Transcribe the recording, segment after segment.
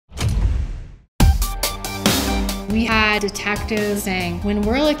We had detectives saying, when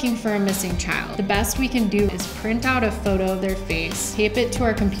we're looking for a missing child, the best we can do is print out a photo of their face, tape it to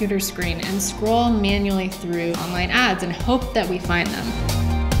our computer screen, and scroll manually through online ads and hope that we find them.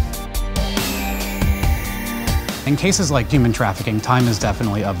 In cases like human trafficking, time is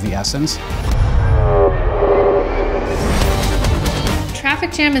definitely of the essence.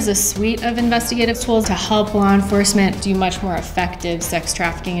 Traffic Jam is a suite of investigative tools to help law enforcement do much more effective sex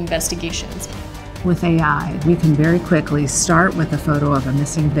trafficking investigations. With AI, we can very quickly start with a photo of a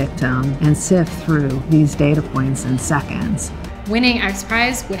missing victim and sift through these data points in seconds. Winning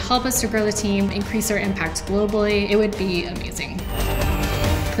XPRIZE would help us to grow the team, increase our impact globally. It would be amazing.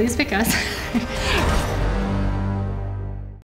 Please pick us.